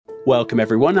Welcome,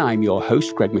 everyone. I'm your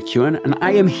host, Greg McKeown, and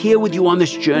I am here with you on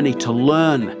this journey to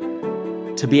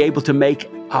learn, to be able to make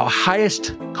our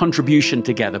highest contribution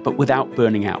together, but without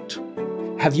burning out.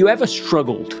 Have you ever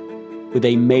struggled with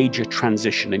a major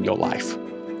transition in your life?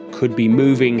 Could be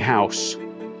moving house,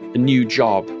 a new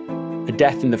job, a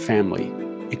death in the family.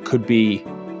 It could be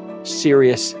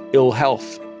serious ill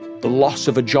health, the loss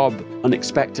of a job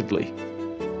unexpectedly,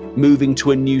 moving to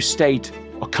a new state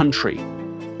or country,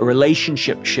 a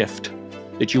relationship shift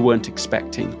that you weren't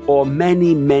expecting, or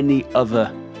many, many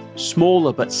other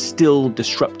smaller but still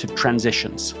disruptive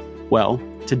transitions. Well,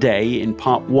 today, in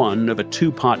part one of a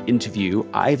two-part interview,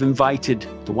 I've invited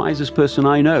the wisest person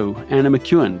I know, Anna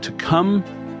McKeown, to come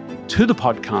to the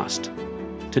podcast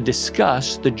to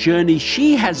discuss the journey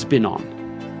she has been on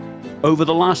over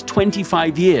the last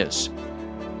 25 years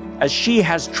as she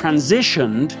has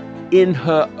transitioned in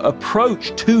her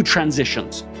approach to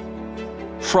transitions.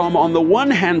 From, on the one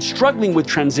hand, struggling with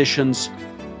transitions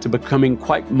to becoming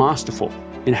quite masterful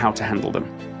in how to handle them.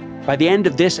 By the end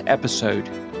of this episode,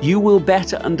 you will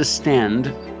better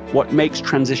understand what makes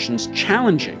transitions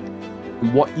challenging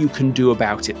and what you can do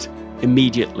about it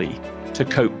immediately to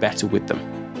cope better with them.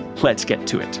 Let's get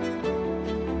to it.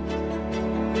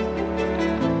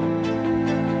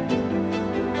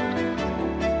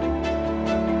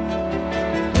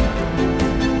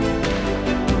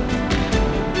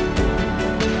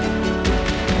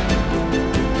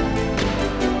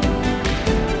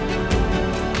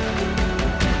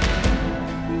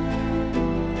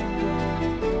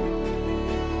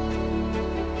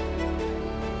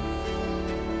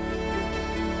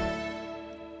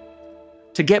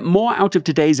 To get more out of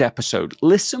today's episode,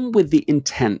 listen with the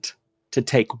intent to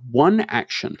take one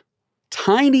action,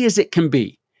 tiny as it can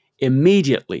be,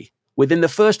 immediately within the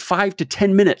first 5 to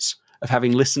 10 minutes of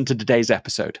having listened to today's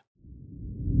episode.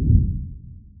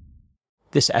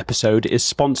 This episode is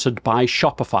sponsored by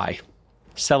Shopify.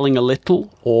 Selling a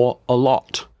little or a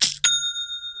lot.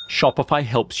 Shopify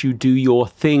helps you do your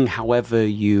thing however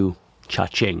you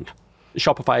cha-ching.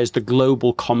 Shopify is the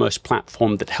global commerce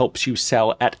platform that helps you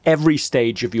sell at every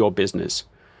stage of your business.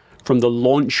 From the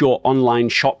launch your online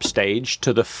shop stage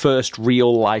to the first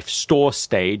real life store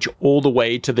stage, all the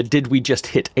way to the did we just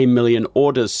hit 1 million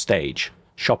orders stage.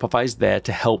 Shopify's there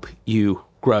to help you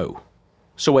grow.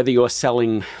 So whether you're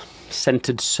selling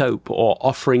scented soap or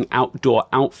offering outdoor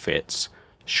outfits,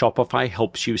 Shopify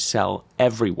helps you sell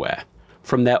everywhere.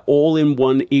 From their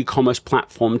all-in-one e-commerce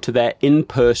platform to their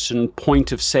in-person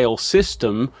point-of-sale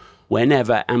system,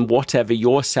 whenever and whatever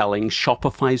you're selling,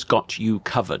 Shopify's got you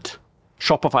covered.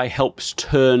 Shopify helps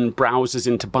turn browsers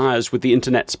into buyers with the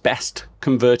internet's best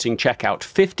converting checkout,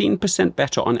 15%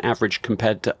 better on average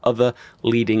compared to other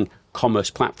leading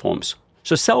commerce platforms.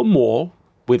 So sell more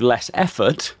with less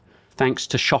effort thanks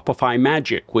to Shopify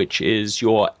Magic, which is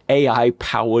your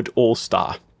AI-powered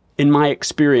all-star. In my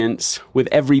experience with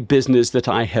every business that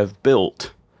I have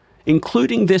built,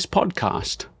 including this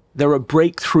podcast, there are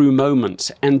breakthrough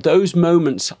moments, and those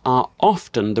moments are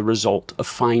often the result of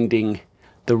finding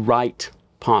the right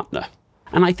partner.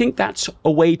 And I think that's a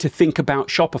way to think about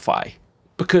Shopify,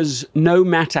 because no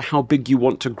matter how big you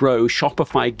want to grow,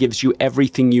 Shopify gives you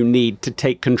everything you need to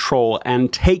take control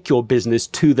and take your business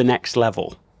to the next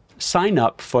level. Sign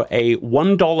up for a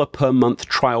 $1 per month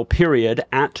trial period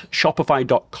at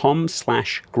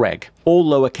shopify.com/Greg, all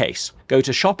lowercase. Go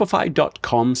to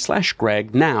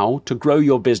shopify.com/Greg now to grow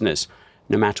your business,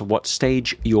 no matter what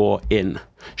stage you're in.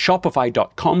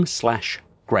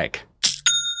 Shopify.com/Greg.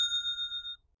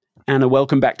 Anna,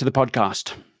 welcome back to the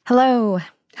podcast. Hello.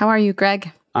 How are you,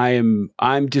 Greg? I'm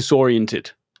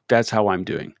disoriented. That's how I'm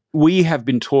doing. We have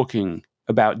been talking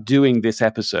about doing this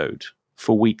episode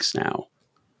for weeks now,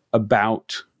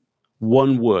 about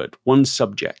one word, one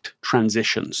subject,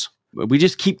 transitions. We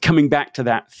just keep coming back to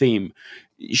that theme.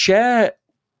 Share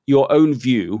your own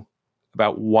view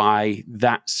about why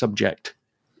that subject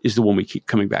is the one we keep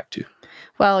coming back to.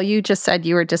 Well, you just said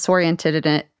you were disoriented, and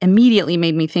it immediately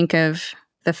made me think of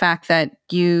the fact that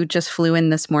you just flew in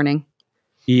this morning.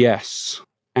 Yes,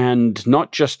 and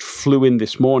not just flew in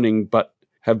this morning, but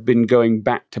have been going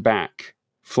back to back,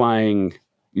 flying,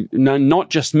 not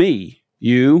just me,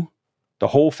 you, the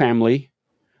whole family,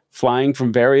 flying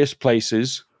from various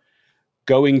places,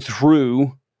 going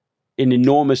through an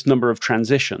enormous number of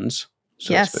transitions.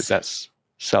 So yes. I suppose that's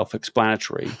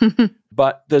self-explanatory.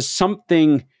 But there's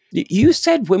something, you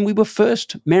said when we were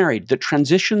first married that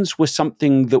transitions were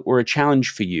something that were a challenge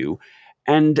for you.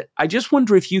 And I just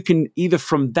wonder if you can, either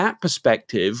from that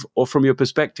perspective or from your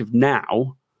perspective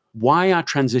now, why are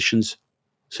transitions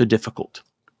so difficult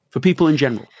for people in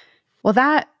general? Well,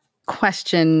 that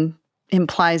question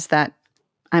implies that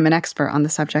I'm an expert on the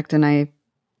subject, and I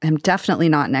am definitely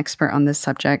not an expert on this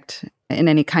subject in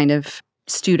any kind of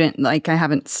student. Like, I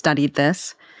haven't studied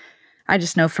this. I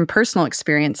just know from personal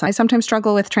experience, I sometimes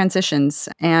struggle with transitions.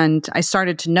 And I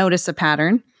started to notice a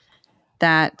pattern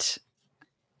that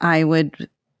I would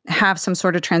have some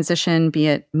sort of transition, be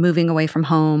it moving away from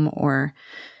home or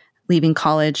leaving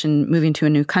college and moving to a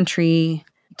new country,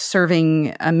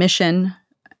 serving a mission,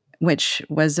 which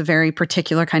was a very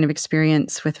particular kind of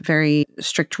experience with very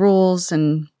strict rules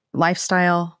and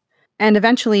lifestyle. And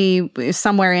eventually,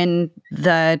 somewhere in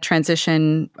the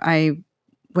transition, I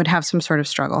would have some sort of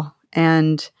struggle.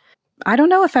 And I don't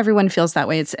know if everyone feels that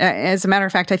way. It's, as a matter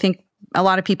of fact, I think a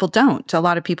lot of people don't. A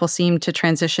lot of people seem to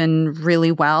transition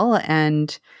really well.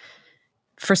 And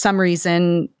for some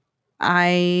reason,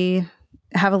 I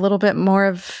have a little bit more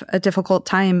of a difficult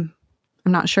time.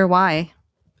 I'm not sure why.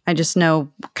 I just know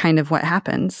kind of what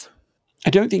happens. I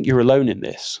don't think you're alone in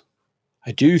this.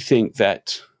 I do think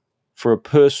that for a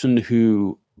person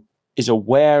who is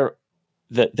aware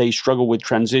that they struggle with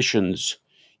transitions,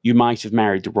 you might have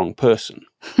married the wrong person.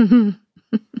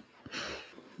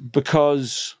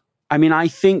 Because, I mean, I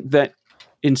think that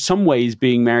in some ways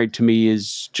being married to me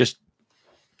is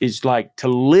like to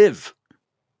live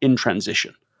in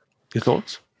transition. Your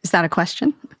thoughts? Is that a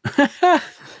question?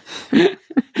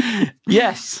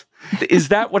 Yes. Is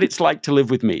that what it's like to live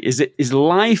with me? Is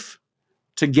life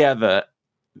together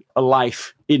a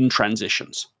life in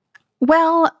transitions?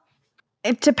 Well,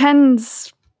 it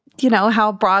depends,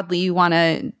 how broadly you want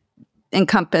to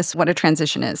encompass what a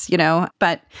transition is,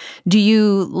 But do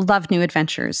you love new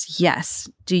adventures? Yes.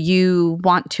 Do you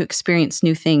want to experience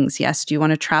new things? Yes. Do you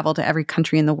want to travel to every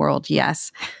country in the world?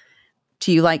 Yes.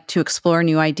 Do you like to explore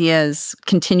new ideas,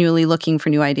 continually looking for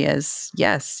new ideas?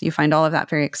 Yes. You find all of that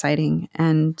very exciting.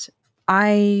 And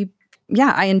I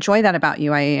enjoy that about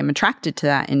you. I am attracted to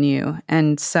that in you.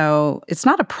 And so it's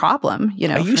not a problem,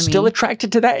 Are you for still me.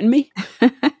 attracted to that in me?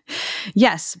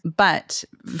 Yes, but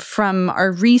from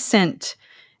our recent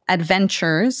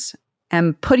adventures,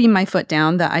 I'm putting my foot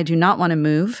down that I do not want to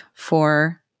move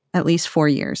for at least 4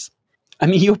 years. I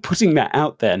mean, you're putting that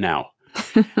out there now.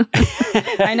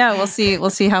 I know. We'll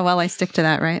see how well I stick to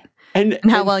that, right? And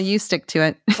how well you stick to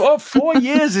it. For 4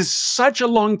 years is such a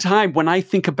long time when I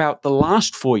think about the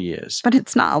last 4 years. But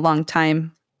it's not a long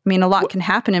time. I mean, a lot can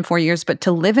happen in 4 years, but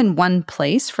to live in one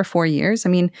place for 4 years, I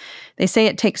mean, they say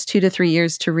it takes 2 to 3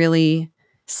 years to really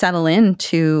settle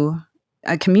into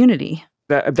a community.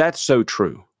 That's so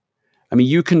true. I mean,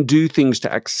 you can do things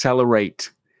to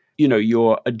accelerate,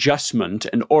 your adjustment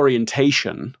and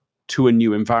orientation to a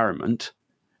new environment.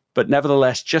 But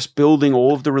nevertheless, just building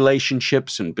all of the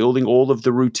relationships and building all of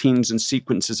the routines and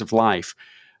sequences of life,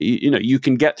 you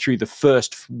can get through the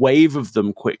first wave of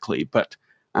them quickly. But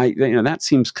that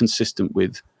seems consistent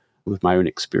with my own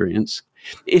experience.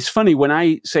 It's funny when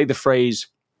I say the phrase,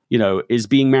 is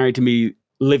being married to me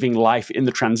living life in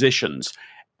the transitions,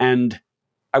 and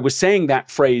I was saying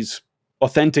that phrase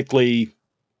authentically,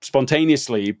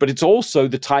 spontaneously, but it's also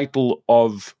the title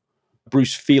of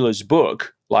Bruce Feiler's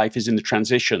book, Life is in the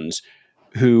Transitions,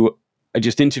 who I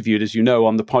just interviewed, as you know,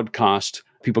 on the podcast.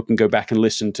 People can go back and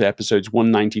listen to episodes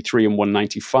 193 and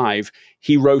 195.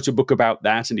 He wrote a book about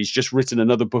that, and he's just written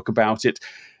another book about it,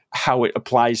 how it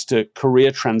applies to career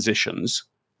transitions.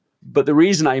 But the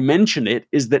reason I mention it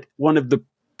is that one of the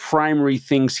primary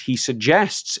things he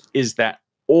suggests is that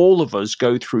all of us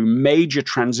go through major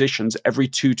transitions every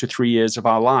 2 to 3 years of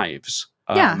our lives.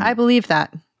 Yeah, I believe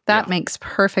that. That makes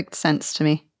perfect sense to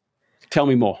me. Tell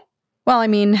me more. Well, I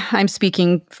mean, I'm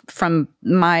speaking from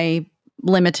my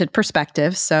limited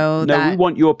perspective, so we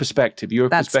want your perspective. Your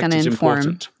perspective is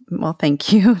important. Well,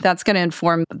 thank you. That's going to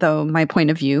inform, though, my point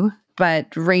of view. But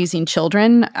raising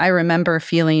children, I remember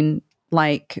feeling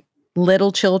like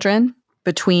little children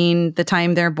between the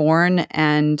time they're born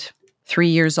and 3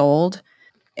 years old.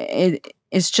 It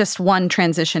is just one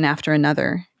transition after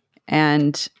another.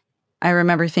 And I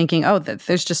remember thinking,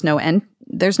 there's just no end.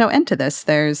 There's no end to this.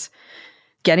 There's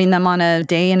getting them on a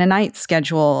day and a night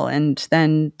schedule, and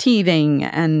then teething,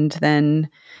 and then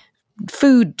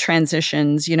food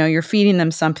transitions. You're feeding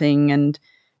them something,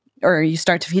 or you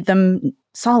start to feed them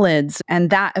solids,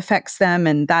 and that affects them,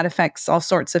 and that affects all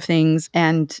sorts of things.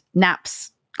 And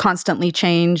naps constantly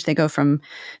change. They go from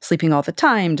sleeping all the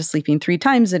time to sleeping 3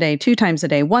 times a day, 2 times a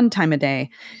day, 1 time a day,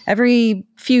 every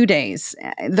few days.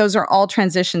 Those are all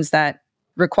transitions that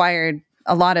required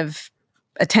a lot of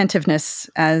attentiveness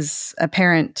as a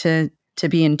parent to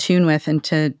be in tune with and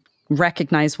to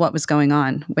recognize what was going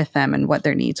on with them and what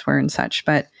their needs were and such.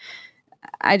 But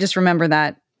I just remember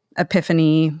that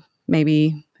epiphany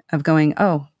maybe of going,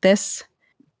 this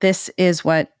is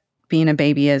what being a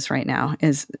baby is right now,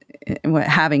 is what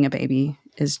having a baby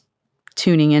is,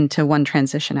 tuning into one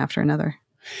transition after another.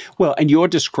 Well, and you're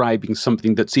describing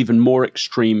something that's even more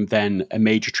extreme than a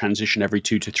major transition every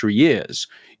 2 to 3 years.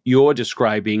 You're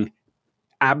describing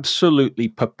absolutely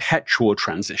perpetual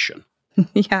transition.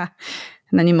 Yeah.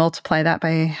 And then you multiply that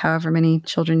by however many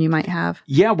children you might have.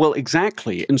 Yeah, well,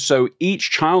 exactly. And so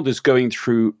each child is going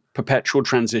through perpetual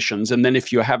transitions. And then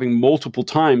if you're having multiple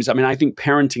times, I mean, I think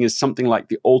parenting is something like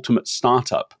the ultimate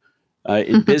startup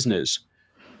in business.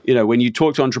 You know, when you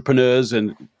talk to entrepreneurs,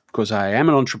 and because I am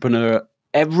an entrepreneur,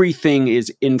 everything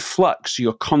is in flux.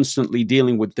 You're constantly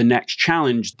dealing with the next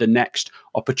challenge, the next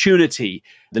opportunity,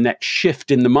 the next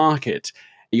shift in the market.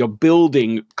 You're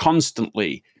building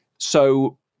constantly.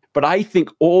 So, but I think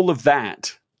all of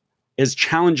that, as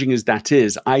challenging as that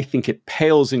is, I think it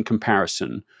pales in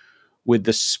comparison with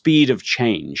the speed of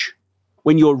change.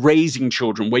 When you're raising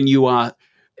children, when you are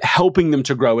helping them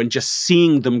to grow and just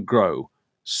seeing them grow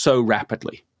so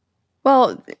rapidly.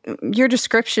 Well, your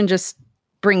description just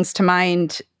brings to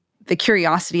mind the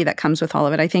curiosity that comes with all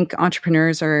of it. I think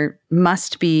entrepreneurs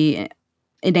must be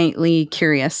innately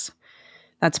curious.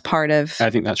 That's part of I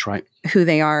think that's right. who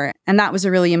they are. And that was a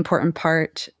really important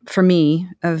part for me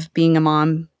of being a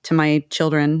mom to my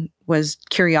children, was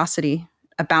curiosity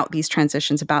about these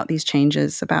transitions, about these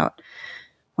changes, about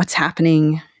what's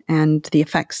happening and the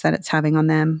effects that it's having on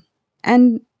them,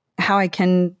 and how I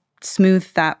can smooth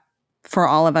that for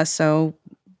all of us so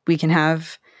we can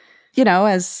have,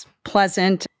 as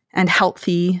pleasant and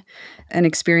healthy an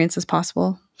experience as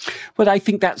possible. But I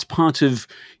think that's part of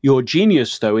your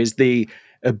genius, though, is the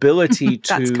ability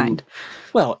to... That's kind.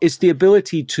 Well, it's the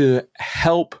ability to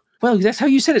help, well, that's how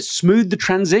you said it, smooth the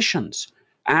transitions.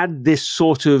 Add this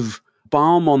sort of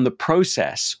balm on the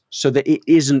process so that it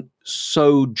isn't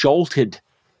so jolted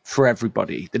for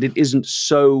everybody, that it isn't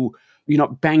so, you're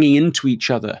not banging into each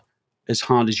other as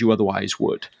hard as you otherwise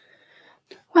would.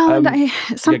 Well,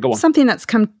 go on. Something that's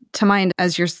come to mind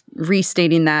as you're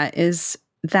restating that is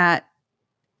that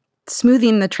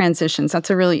smoothing the transitions, that's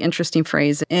a really interesting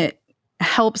phrase. It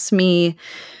helps me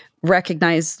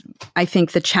recognize, I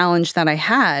think, the challenge that I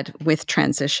had with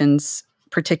transitions,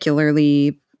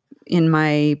 particularly in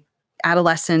my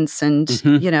adolescence and,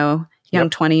 young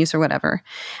 20s or whatever.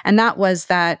 And that was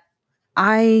that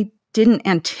I didn't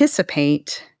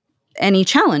anticipate any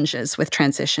challenges with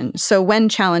transition. So when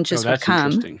challenges would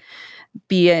come,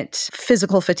 be it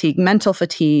physical fatigue, mental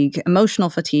fatigue, emotional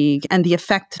fatigue, and the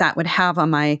effect that would have on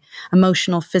my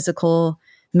emotional, physical,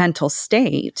 mental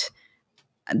state,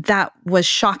 that was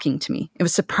shocking to me. It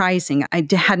was surprising. I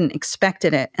hadn't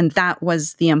expected it. And that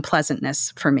was the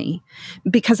unpleasantness for me,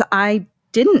 because I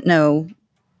didn't know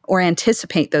or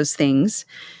anticipate those things.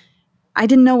 I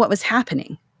didn't know what was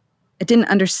happening. I didn't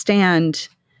understand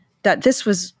that this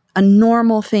was a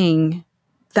normal thing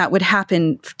that would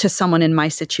happen to someone in my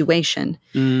situation.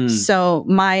 So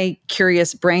my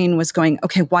curious brain was going,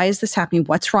 okay, why is this happening?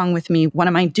 What's wrong with me? What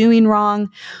am I doing wrong?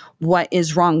 What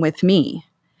is wrong with me?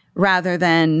 Rather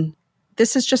than,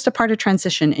 this is just a part of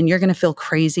transition and you're going to feel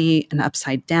crazy and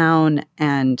upside down,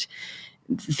 and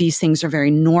these things are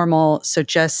very normal. So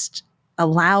just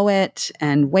allow it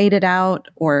and wait it out,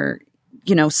 or,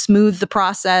 smooth the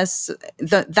process,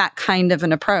 that kind of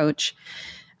an approach.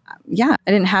 Yeah,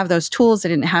 I didn't have those tools. I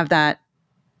didn't have that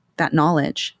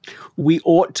knowledge. We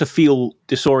ought to feel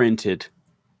disoriented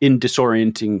in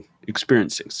disorienting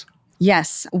experiences.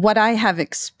 Yes. What I have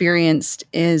experienced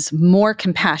is more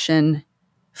compassion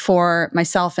for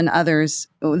myself and others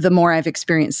the more I've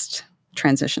experienced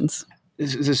transitions.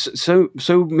 There's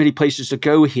so many places to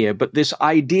go here, but this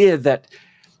idea that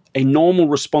a normal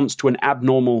response to an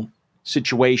abnormal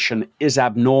situation is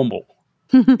abnormal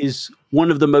is one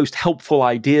of the most helpful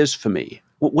ideas for me.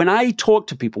 When I talk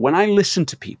to people, when I listen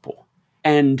to people,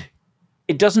 and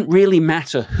it doesn't really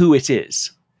matter who it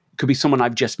is. It could be someone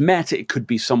I've just met. It could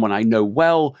be someone I know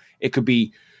well. It could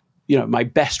be, my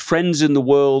best friends in the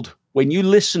world. When you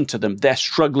listen to them, they're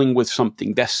struggling with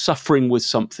something. They're suffering with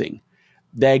something.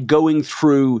 They're going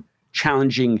through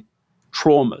challenging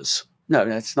traumas. No,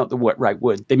 that's not the right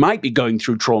word. They might be going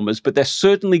through traumas, but they're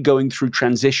certainly going through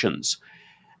transitions.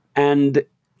 And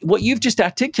what you've just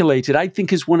articulated, I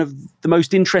think, is one of the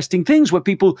most interesting things, where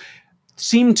people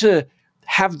seem to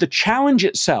have the challenge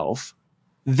itself,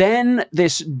 then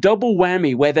this double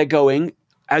whammy where they're going,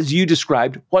 as you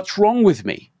described, what's wrong with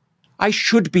me? I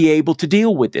should be able to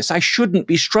deal with this. I shouldn't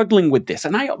be struggling with this.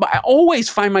 And I always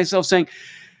find myself saying,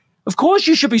 of course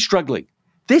you should be struggling.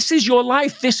 This is your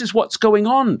life. This is what's going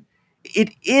on.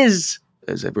 It is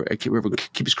as everyone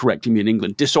keeps correcting me in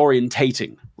England,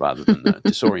 disorientating rather than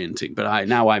disorienting. But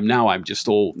now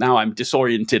I'm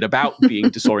disoriented about being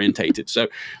disorientated. So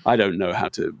I don't know how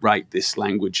to write this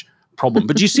language problem.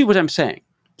 But you see what I'm saying?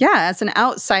 Yeah, as an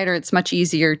outsider, it's much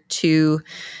easier to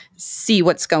see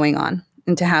what's going on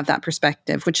and to have that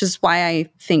perspective, which is why I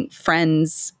think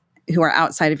friends who are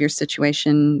outside of your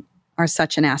situation are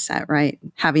such an asset, right?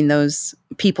 Having those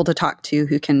people to talk to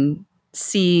who can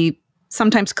see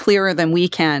sometimes clearer than we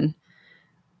can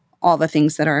all the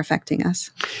things that are affecting us.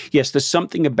 Yes, there's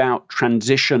something about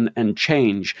transition and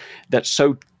change that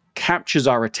so captures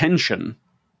our attention.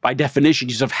 By definition,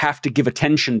 you sort of have to give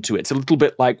attention to it. It's a little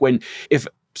bit like if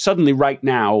suddenly right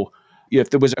now,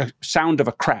 if there was a sound of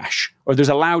a crash or there's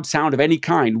a loud sound of any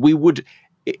kind, we would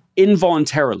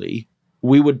involuntarily,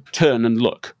 turn and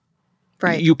look.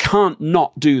 Right. You can't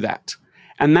not do that.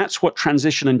 And that's what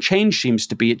transition and change seems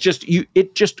to be.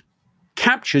 It just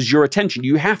captures your attention.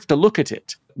 You have to look at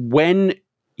it. When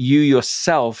you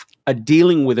yourself are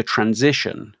dealing with a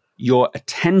transition, your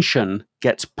attention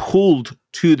gets pulled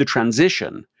to the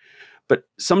transition, but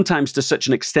sometimes to such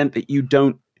an extent that you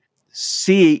don't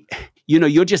see,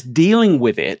 you're just dealing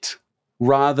with it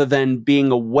rather than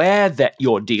being aware that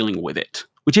you're dealing with it,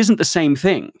 which isn't the same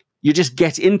thing. You just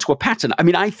get into a pattern. I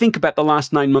mean, I think about the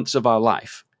last 9 months of our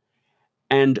life,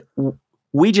 and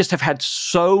we just have had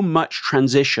so much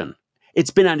transition. It's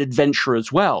been an adventure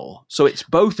as well. So it's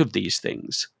both of these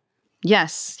things.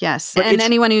 Yes. But and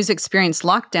anyone who's experienced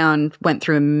lockdown went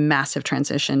through a massive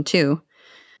transition too.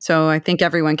 So I think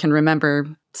everyone can remember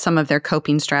some of their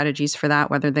coping strategies for that,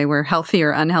 whether they were healthy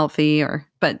or unhealthy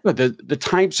but the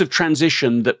types of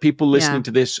transition that people listening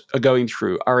to this are going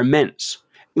through are immense.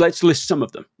 Let's list some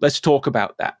of them. Let's talk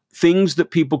about that. Things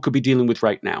that people could be dealing with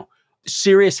right now.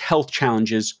 Serious health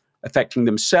challenges affecting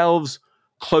themselves,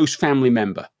 close family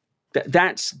member.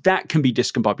 That can be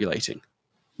discombobulating.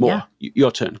 More. Yeah.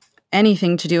 Your turn.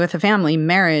 Anything to do with a family,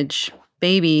 marriage,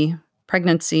 baby,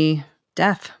 pregnancy,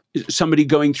 death. Somebody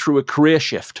going through a career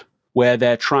shift where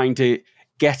they're trying to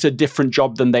get a different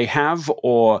job than they have,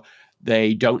 or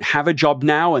they don't have a job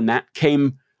now and that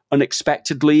came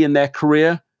unexpectedly in their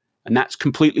career, and that's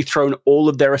completely thrown all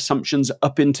of their assumptions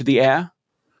up into the air.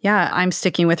 Yeah, I'm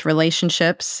sticking with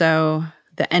relationships. So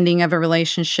the ending of a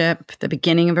relationship, the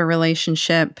beginning of a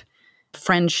relationship,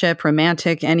 friendship,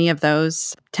 romantic, any of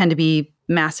those tend to be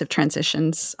massive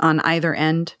transitions on either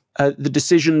end. The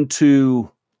decision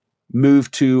to move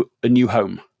to a new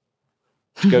home,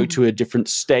 to go to a different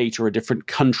state or a different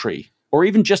country, or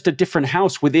even just a different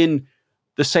house within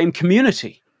the same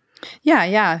community.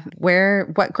 Yeah.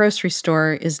 What grocery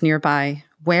store is nearby?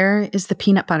 Where is the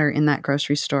peanut butter in that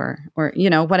grocery store? Or,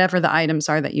 whatever the items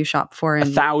are that you shop for.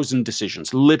 1,000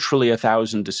 decisions, literally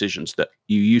 1,000 decisions that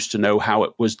you used to know how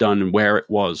it was done and where it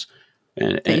was.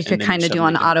 That you could kind of do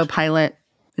on autopilot.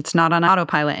 It's not on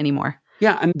autopilot anymore.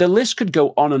 Yeah, and the list could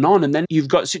go on. And then you've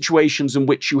got situations in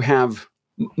which you have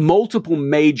multiple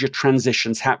major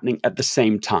transitions happening at the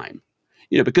same time.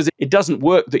 Because it doesn't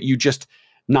work that you just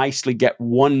nicely get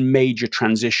one major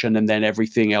transition and then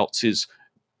everything else is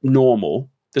normal.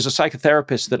 There's a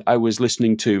psychotherapist that I was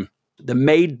listening to that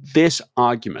made this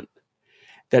argument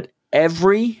that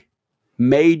every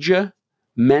major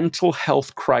mental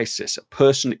health crisis a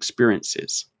person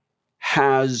experiences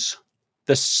has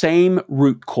the same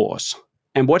root cause.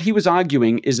 And what he was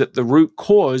arguing is that the root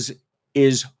cause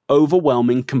is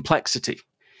overwhelming complexity.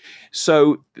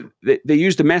 So they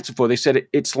used a metaphor. They said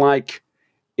it's like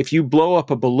if you blow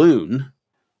up a balloon,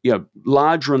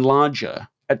 larger and larger,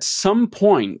 at some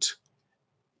point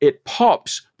it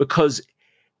pops because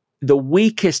the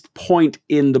weakest point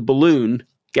in the balloon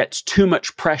gets too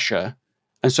much pressure,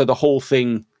 and so the whole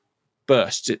thing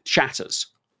bursts, it shatters.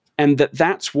 And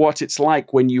that's what it's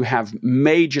like when you have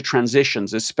major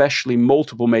transitions, especially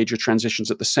multiple major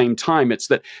transitions at the same time. It's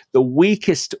that the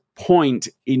weakest point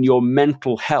in your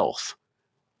mental health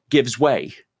gives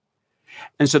way.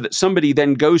 And so that somebody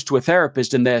then goes to a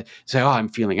therapist and they say, I'm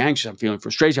feeling anxious, I'm feeling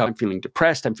frustrated, I'm feeling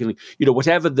depressed, I'm feeling,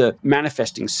 whatever the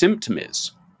manifesting symptom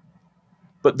is.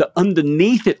 But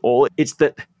underneath it all, it's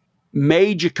that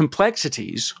major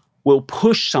complexities will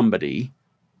push somebody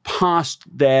past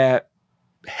their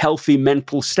healthy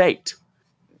mental state.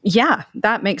 Yeah,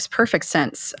 that makes perfect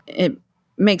sense. It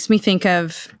makes me think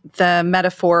of the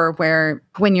metaphor where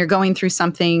when you're going through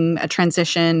something, a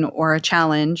transition or a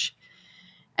challenge,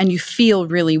 and you feel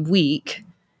really weak,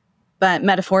 but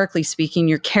metaphorically speaking,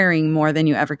 you're carrying more than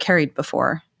you ever carried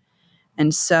before.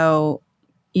 And so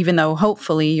even though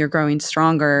hopefully you're growing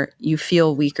stronger, you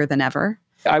feel weaker than ever.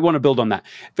 I want to build on that.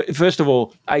 First of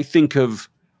all, I think of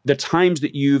the times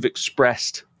that you've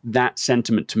expressed that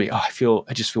sentiment to me. Oh,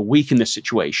 I just feel weak in this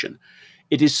situation.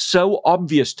 It is so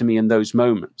obvious to me in those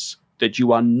moments that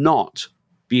you are not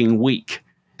being weak.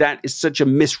 That is such a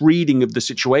misreading of the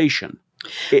situation.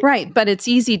 Right. But it's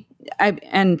easy.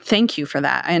 And thank you for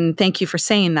that. And thank you for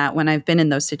saying that when I've been in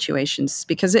those situations,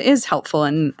 because it is helpful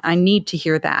and I need to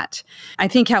hear that. I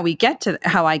think how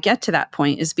I get to that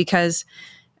point is because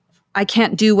I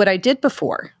can't do what I did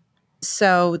before.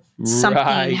 So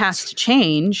something has to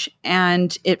change,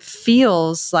 and it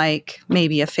feels like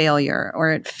maybe a failure,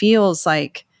 or it feels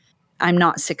like I'm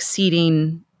not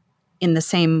succeeding in the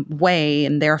same way,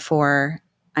 and therefore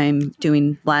I'm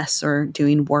doing less or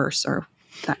doing worse or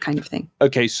that kind of thing.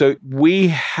 Okay, so we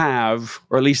have,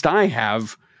 or at least I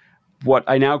have, what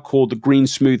I now call the green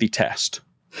smoothie test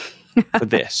for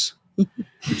this.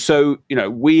 So,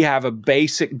 we have a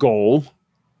basic goal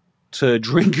to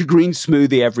drink a green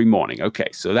smoothie every morning. Okay,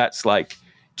 so that's like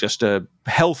just a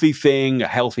healthy thing, a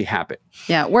healthy habit.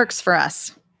 Yeah, it works for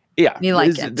us. Yeah, you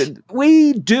like it.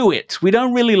 We do it. We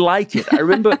don't really like it. I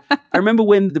remember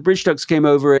when the Bridge Ducks came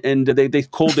over and they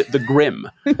called it the Grim.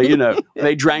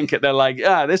 They drank it. They're like,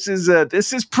 this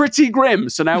is pretty grim.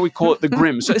 So now we call it the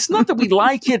Grim. So it's not that we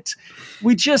like it.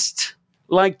 We just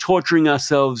like torturing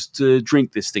ourselves to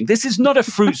drink this thing. This is not a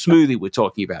fruit smoothie we're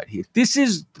talking about here. This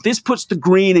puts the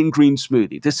green in green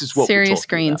smoothie. This is what serious we're talking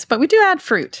greens, about. But we do add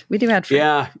fruit.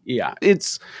 Yeah.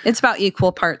 It's about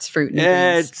equal parts fruit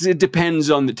and greens. It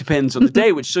depends on the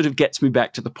day, which sort of gets me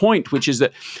back to the point, which is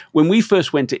that when we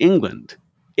first went to England,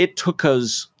 it took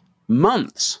us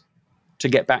months to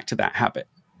get back to that habit.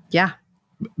 Yeah.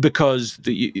 Because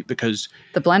the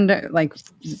blender,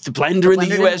 the blender in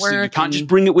the US, you can't just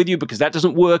bring it with you because that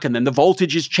doesn't work. And then the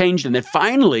voltage has changed. And then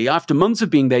finally, after months of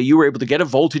being there, you were able to get a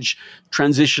voltage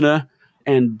transitioner,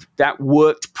 and that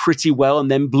worked pretty well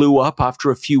and then blew up after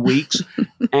a few weeks.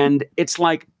 And it's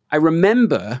like, I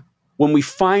remember when we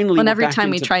finally... Well, every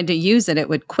time we tried to use it, it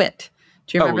would quit.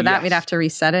 Do you remember that? Yes. We'd have to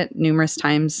reset it numerous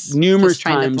times.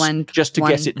 Just to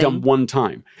get it done one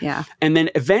time. Yeah. And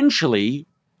then eventually...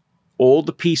 all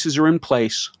the pieces are in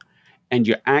place, and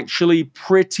you're actually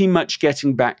pretty much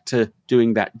getting back to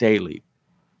doing that daily.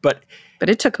 But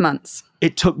it took months.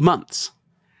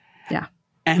 Yeah.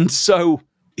 And so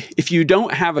if you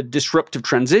don't have a disruptive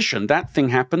transition, that thing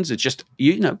happens. It's just,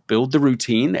 build the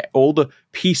routine, all the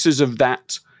pieces of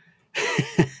that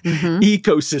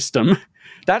ecosystem,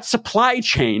 that supply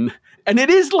chain. And it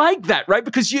is like that, right?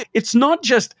 Because it's not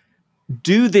just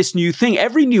do this new thing.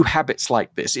 Every new habit's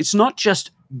like this. It's not just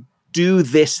do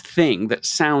this thing that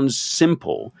sounds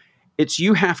simple. It's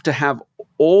you have to have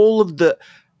all of the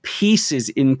pieces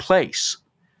in place,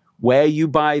 where you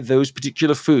buy those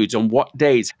particular foods, on what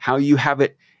days, how you have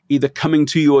it either coming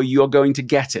to you or you're going to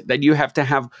get it. Then you have to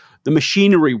have the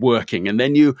machinery working, and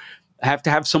then you have to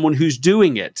have someone who's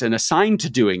doing it and assigned to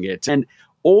doing it. And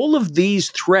all of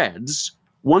these threads,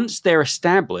 once they're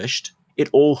established, it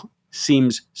all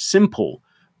seems simple.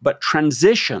 But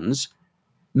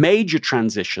major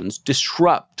transitions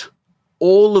disrupt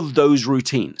all of those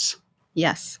routines.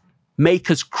 Yes. Make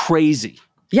us crazy.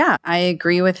 Yeah, I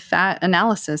agree with that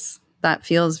analysis. That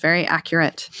feels very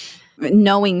accurate.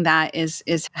 Knowing that is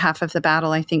half of the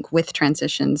battle, I think, with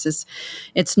transitions.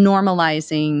 It's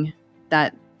normalizing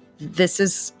that this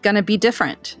is going to be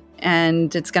different,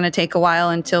 and it's going to take a while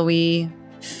until we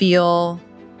feel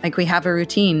like we have a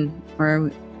routine or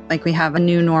like we have a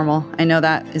new normal. I know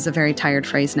that is a very tired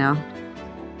phrase now.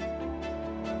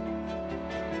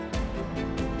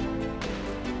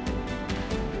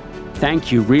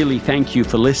 Thank you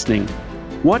for listening.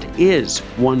 What is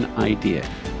one idea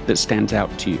that stands out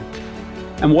to you?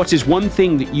 And what is one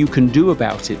thing that you can do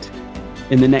about it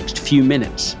in the next few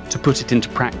minutes to put it into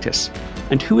practice?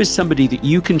 And who is somebody that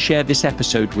you can share this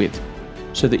episode with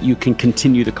so that you can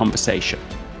continue the conversation?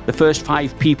 The first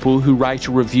 5 people who write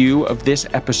a review of this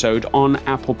episode on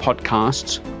Apple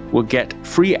Podcasts will get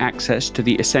free access to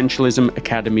the Essentialism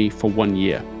Academy for 1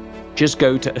 year. Just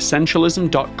go to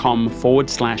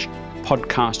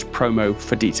essentialism.com/podcast promo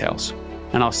for details.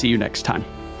 And I'll see you next time.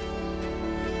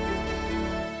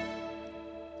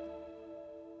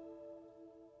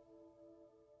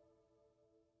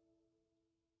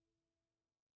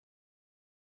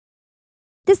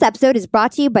 This episode is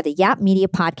brought to you by the Yap Media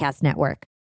Podcast Network.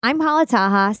 I'm Hala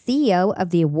Taha, CEO of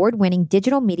the award-winning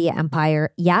digital media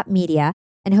empire, Yap Media,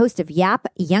 and host of Yap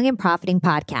Young and Profiting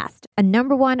Podcast, a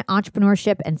 #1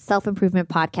 entrepreneurship and self-improvement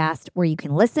podcast where you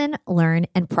can listen, learn,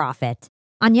 and profit.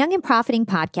 On Young and Profiting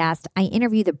Podcast, I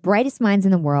interview the brightest minds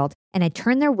in the world, and I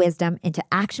turn their wisdom into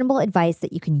actionable advice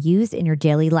that you can use in your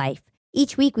daily life.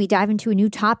 Each week, we dive into a new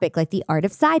topic like the art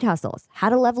of side hustles, how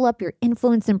to level up your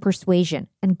influence and persuasion,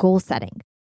 and goal setting.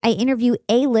 I interview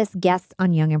A-list guests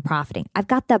on Young and Profiting. I've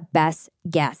got the best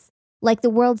guests, like the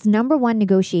world's #1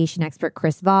 negotiation expert,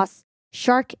 Chris Voss,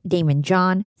 Shark Damon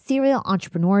John, serial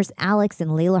entrepreneurs Alex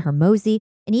and Layla Hermosi,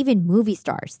 and even movie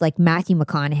stars like Matthew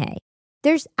McConaughey.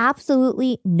 There's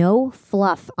absolutely no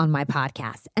fluff on my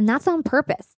podcast, and that's on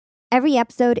purpose. Every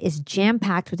episode is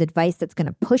jam-packed with advice that's going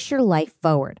to push your life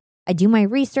forward. I do my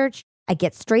research, I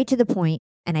get straight to the point,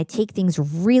 and I take things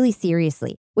really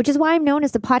seriously, which is why I'm known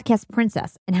as the podcast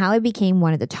princess and how I became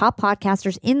one of the top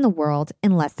podcasters in the world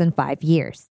in less than 5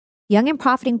 years. Young and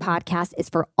Profiting Podcast is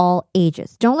for all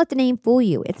ages. Don't let the name fool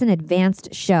you. It's an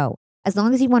advanced show. As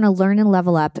long as you want to learn and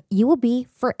level up, you will be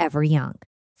forever young.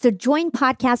 So join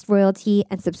Podcast Royalty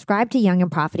and subscribe to Young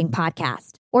and Profiting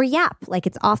Podcast, or YAP, like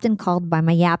it's often called by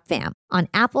my YAP fam, on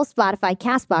Apple, Spotify,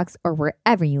 CastBox, or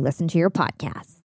wherever you listen to your podcasts.